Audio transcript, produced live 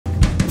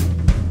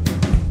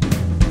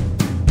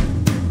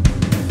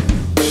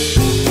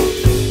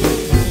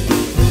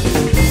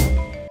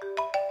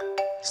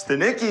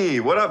Stanicky,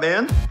 what up,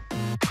 man?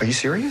 Are you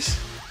serious?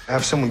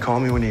 Have someone call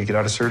me when you get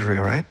out of surgery,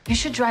 all right? You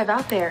should drive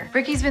out there.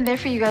 Ricky's been there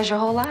for you guys your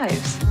whole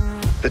lives.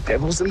 The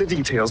devil's in the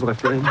details, my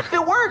friend.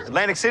 It worked.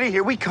 Atlantic City,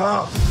 here we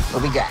come.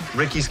 What we got?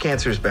 Ricky's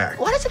cancer's back.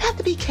 Why does it have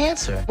to be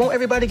cancer? Won't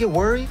everybody get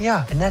worried?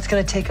 Yeah, and that's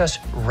gonna take us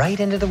right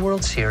into the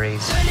World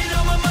Series. To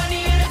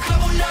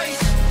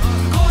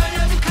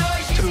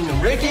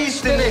Ricky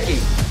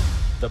Stanicky,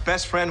 the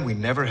best friend we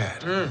never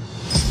had.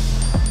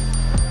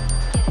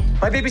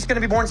 My baby's gonna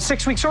be born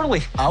 6 weeks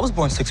early. I was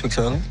born 6 weeks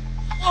early.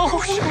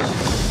 Oh, shit.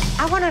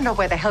 I want to know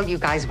where the hell you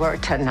guys were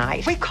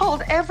tonight. We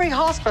called every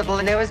hospital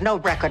and there was no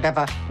record of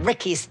a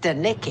Ricky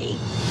Stanicky.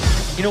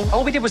 You know,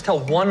 all we did was tell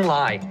one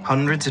lie.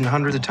 Hundreds and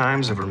hundreds of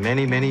times over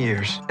many, many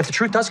years. If the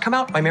truth does come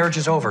out, my marriage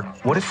is over.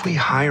 What if we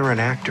hire an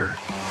actor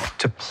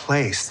to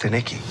play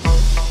Stanicky?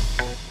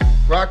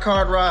 Rock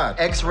Hard Rod,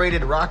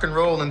 X-rated rock and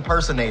roll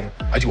impersonator.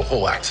 I do a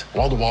whole act,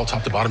 wall to wall,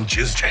 top to bottom,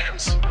 jizz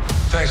jams.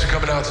 Thanks for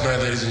coming out tonight,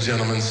 ladies and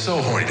gentlemen.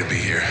 So horny to be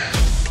here.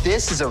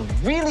 This is a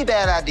really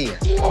bad idea.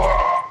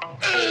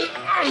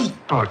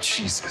 Oh,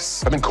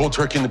 Jesus. I've been cold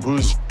turkey in the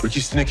booze. Ricky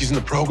Stanicky's in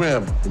the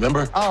program,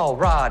 remember? Oh,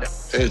 Rod.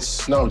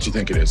 It's not what you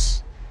think it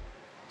is.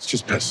 It's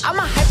just piss. I'm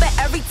a hyper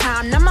every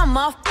time. Now my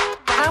mouth.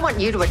 I want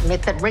you to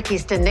admit that Ricky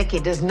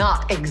Stanicky does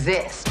not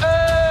exist.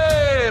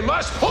 Hey,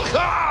 Mash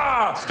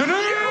Polka!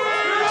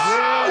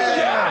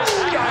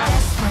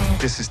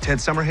 This is Ted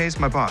Summerhays,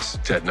 my boss.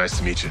 Ted, nice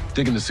to meet you.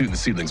 Digging the suit and the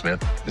seedlings, man.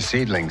 The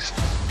seedlings.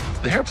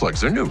 The hair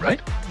plugs, they're new,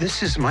 right?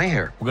 This is my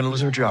hair. We're gonna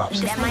lose our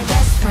jobs. That my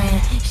best friend.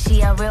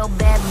 She a real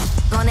bad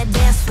on the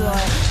dance floor.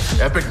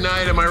 Epic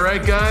night, am I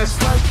right, guys?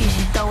 Twerk it,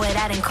 throw it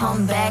out and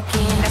come back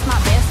in. That's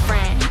my best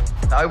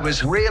friend. I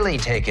was really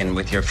taken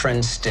with your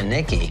friend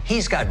Stanicky.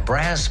 He's got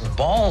brass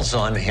balls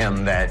on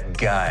him, that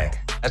guy.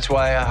 That's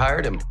why I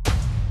hired him.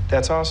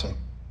 That's awesome.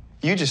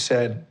 You just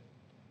said,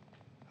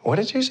 what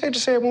did you say?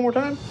 Just say it one more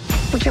time.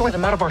 We can't let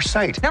him out of our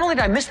sight. Not only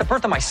did I miss the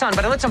birth of my son,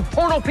 but I let some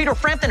porno Peter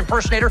Frampton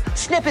impersonator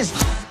snip his...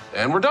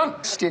 And we're done.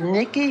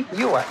 Stanicky,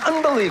 you are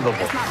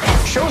unbelievable.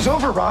 Show's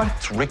over, Rod.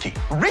 It's Ricky.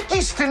 Ricky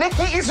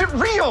Stanicky isn't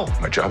real.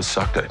 My job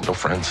sucked, I had no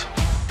friends.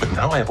 But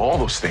now I have all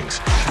those things.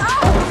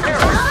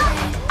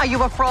 Are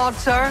you a fraud,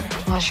 sir?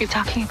 What's she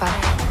talking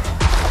about?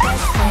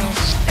 Best friend.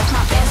 That's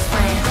my best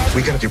friend.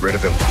 We gotta get rid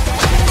of him.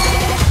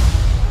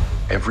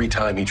 Every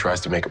time he tries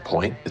to make a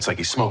point, it's like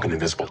he's smoking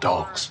invisible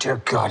dogs. Dear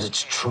God,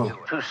 it's true.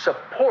 To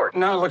support.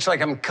 Now it looks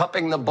like I'm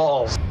cupping the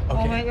balls.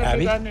 Okay,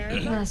 Abby?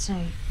 Last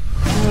night.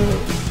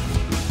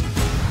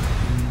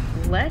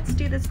 Let's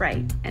do this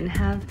right and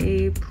have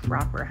a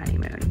proper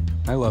honeymoon.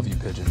 I love you,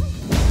 Pigeon.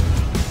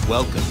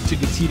 Welcome to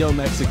Gatito,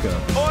 Mexico.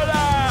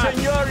 Hola,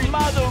 señor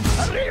Mado.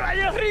 Arriba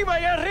y arriba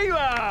y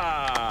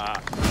arriba.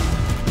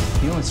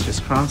 You know, it's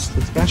just crossed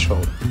the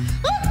threshold.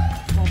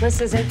 Well, this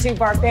isn't too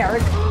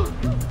barbaric.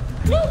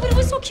 No, but it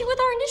was so cute with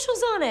our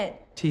initials on it.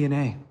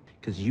 TNA,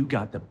 because you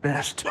got the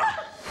best.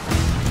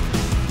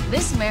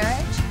 This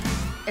marriage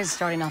is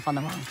starting off on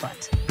the wrong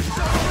foot.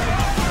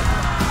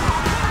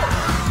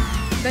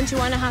 Don't you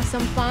want to have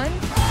some fun?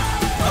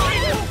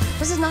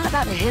 This is not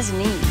about his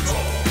needs.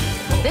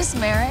 This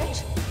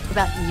marriage is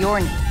about your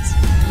needs.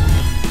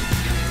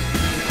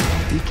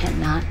 You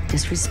cannot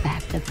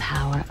disrespect the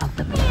power of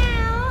the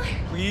man.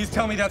 Please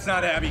tell me that's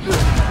not Abby.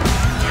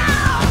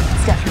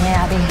 It's definitely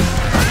Abby.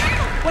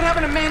 What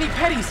happened to Manny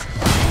Petties?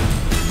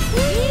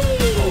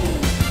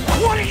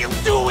 What are you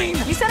doing?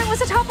 You said it was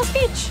a topless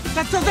beach.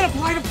 That doesn't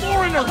apply to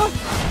foreigners.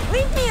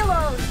 Leave me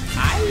alone.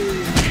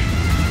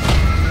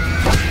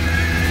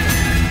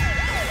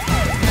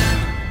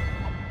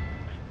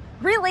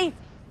 Really?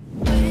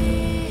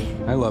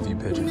 I love you,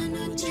 Pigeon.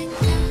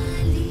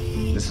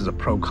 This is a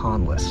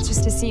pro-con list.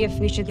 Just to see if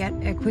we should get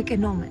a quick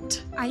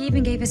annulment. I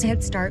even gave us a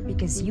head start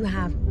because you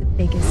have the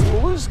biggest...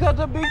 Who's got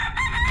the big...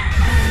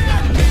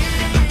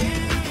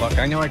 Look,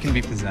 I know I can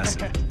be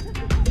possessive.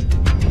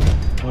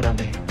 What are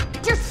they?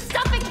 You're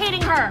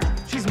suffocating her.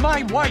 She's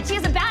my wife. She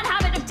has a bad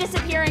habit of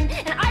disappearing,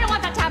 and I don't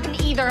want that to happen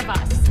to either of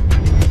us.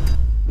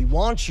 We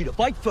want you to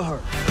fight for her.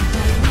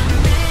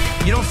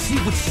 You don't see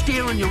what's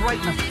staring you right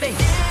in the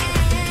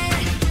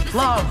face.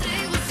 Love.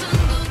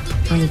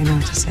 I don't even know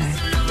what to say.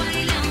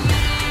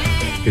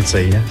 You'd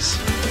say yes.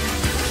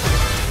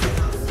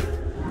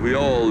 We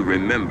all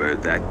remember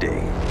that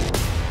day.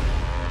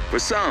 For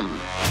some,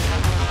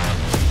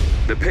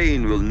 the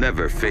pain will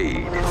never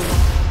fade.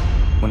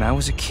 When I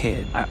was a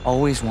kid, I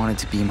always wanted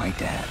to be my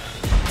dad.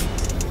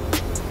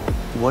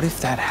 What if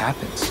that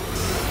happens?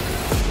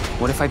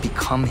 What if I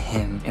become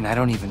him and I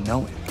don't even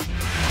know it?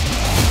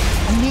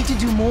 I need to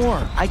do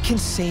more. I can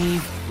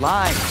save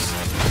lives.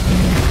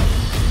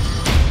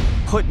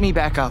 Put me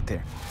back out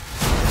there.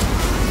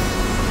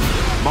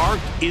 Mark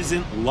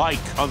isn't like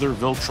other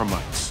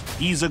Viltrumites.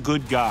 He's a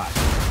good guy.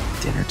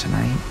 Dinner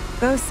tonight?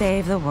 Go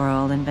save the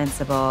world,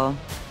 Invincible.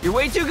 You're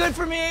way too good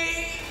for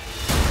me.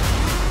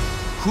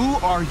 Who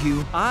are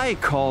you? I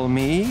call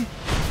me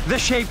the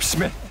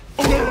Shapesmith.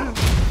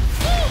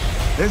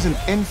 There's an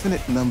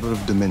infinite number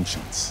of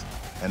dimensions,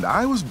 and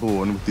I was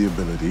born with the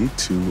ability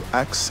to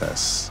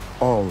access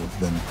all of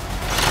them.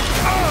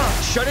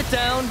 shut it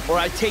down or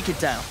I take it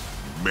down.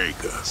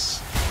 Make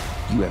us.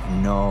 You have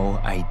no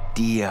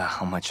idea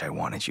how much I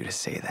wanted you to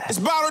say that. It's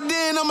bottled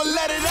in, I'ma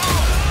let it out.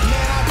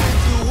 Man, I've been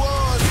through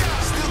wars,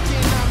 still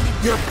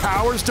cannot be. Your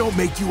powers don't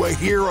make you a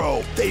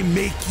hero. They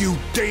make you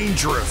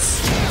dangerous.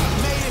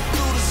 Made it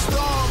through the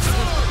storms,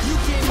 you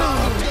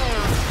cannot be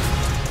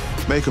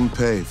down. Make him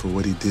pay for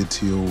what he did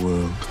to your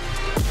world.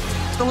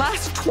 The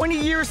last 20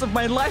 years of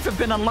my life have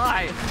been a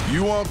lie.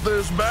 You want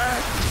this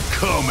back?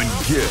 Come and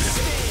get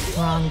it.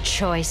 Wrong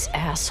choice,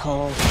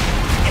 asshole.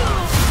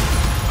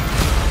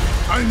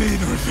 I need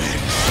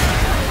revenge.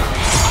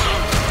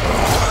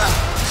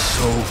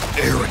 So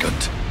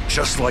arrogant,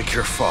 just like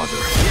your father.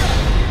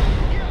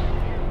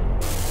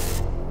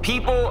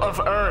 People of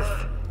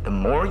Earth, the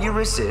more you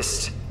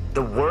resist,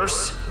 the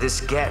worse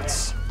this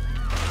gets.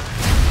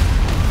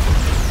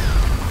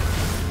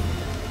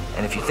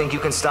 And if you think you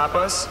can stop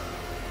us,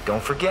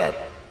 don't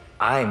forget,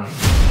 I'm...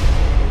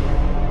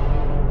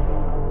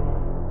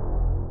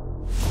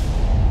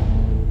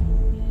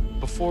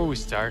 Before we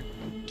start,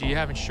 do you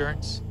have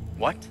insurance?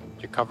 What?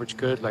 Your coverage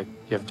good? Like,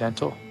 you have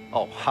dental?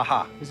 Oh,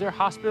 haha. Is there a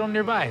hospital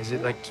nearby? Is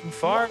it, like, too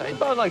far?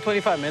 About like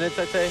 25 minutes,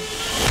 I'd say.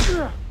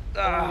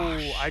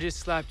 Oh, I just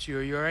slapped you.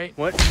 Are you all right?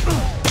 What?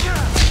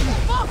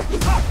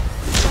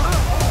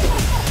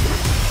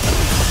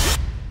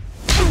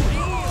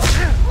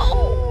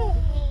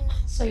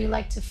 So you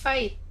like to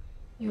fight?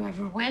 You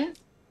ever win?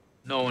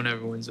 No one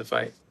ever wins a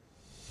fight.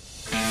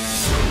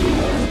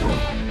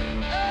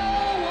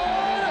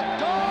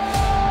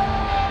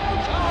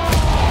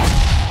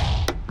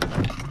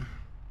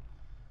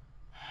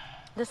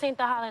 This ain't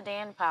the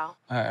Holiday Inn, pal.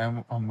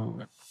 I'm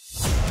moving.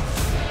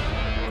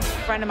 A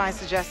friend of mine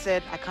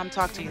suggested I come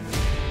talk to you.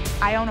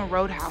 I own a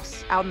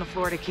roadhouse out in the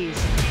Florida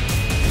Keys.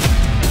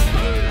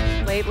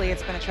 Lately,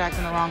 it's been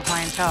attracting the wrong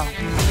clientele.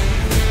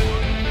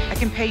 I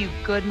can pay you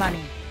good money.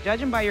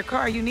 Judging by your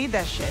car, you need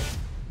that shit.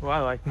 Well,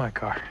 I like my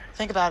car.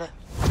 Think about it.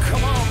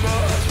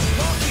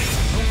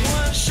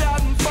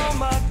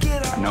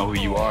 I know who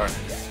you are.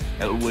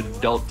 Elwood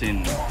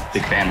Dalton.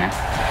 Big fan, man.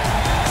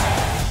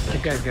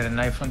 That guy's got a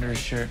knife under his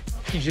shirt.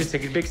 You just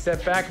take a big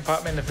step back and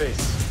pop me in the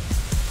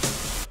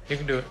face. You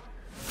can do it.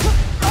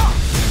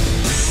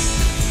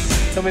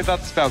 Tell me about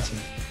this bouncer.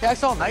 He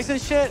acts all nice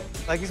and shit,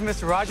 like he's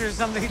Mr. Rogers or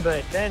something,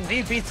 but then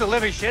he beats the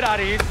living shit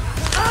out of you.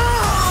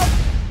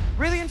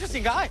 Really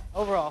interesting guy,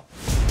 overall.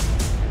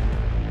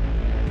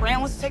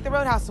 Brand wants to take the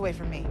roadhouse away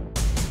from me.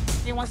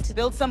 He wants to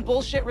build some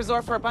bullshit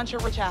resort for a bunch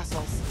of rich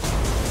assholes.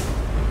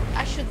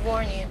 I should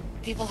warn you.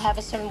 People have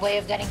a certain way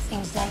of getting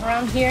things done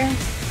around here.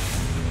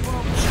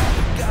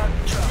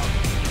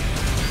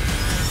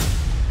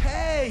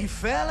 Hey,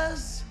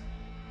 fellas.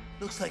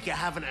 Looks like you're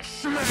having a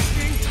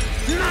smashing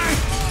night.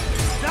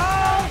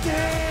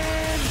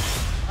 Dalton!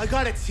 I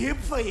got a tip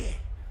for you.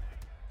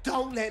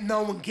 Don't let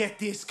no one get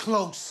this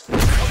close.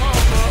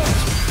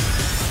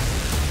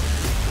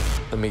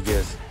 Let me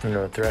guess.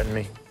 Threaten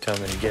me. Tell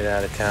me to get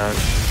out of town.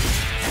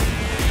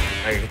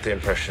 I get the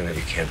impression that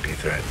you can't be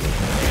threatened.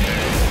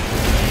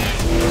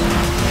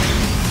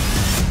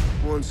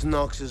 Once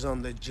Knox is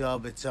on the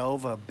job, it's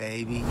over,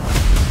 baby.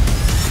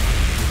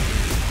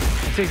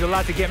 It takes a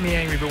lot to get me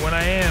angry, but when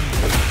I am,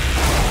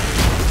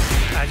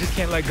 I just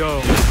can't let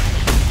go.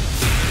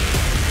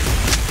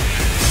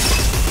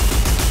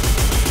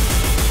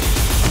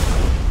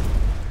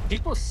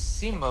 People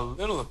seem a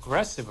little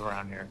aggressive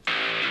around here.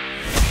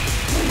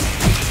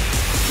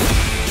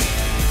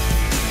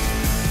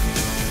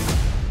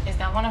 Is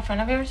that one a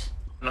friend of yours?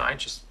 No, I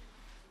just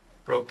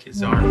broke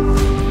his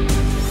arm.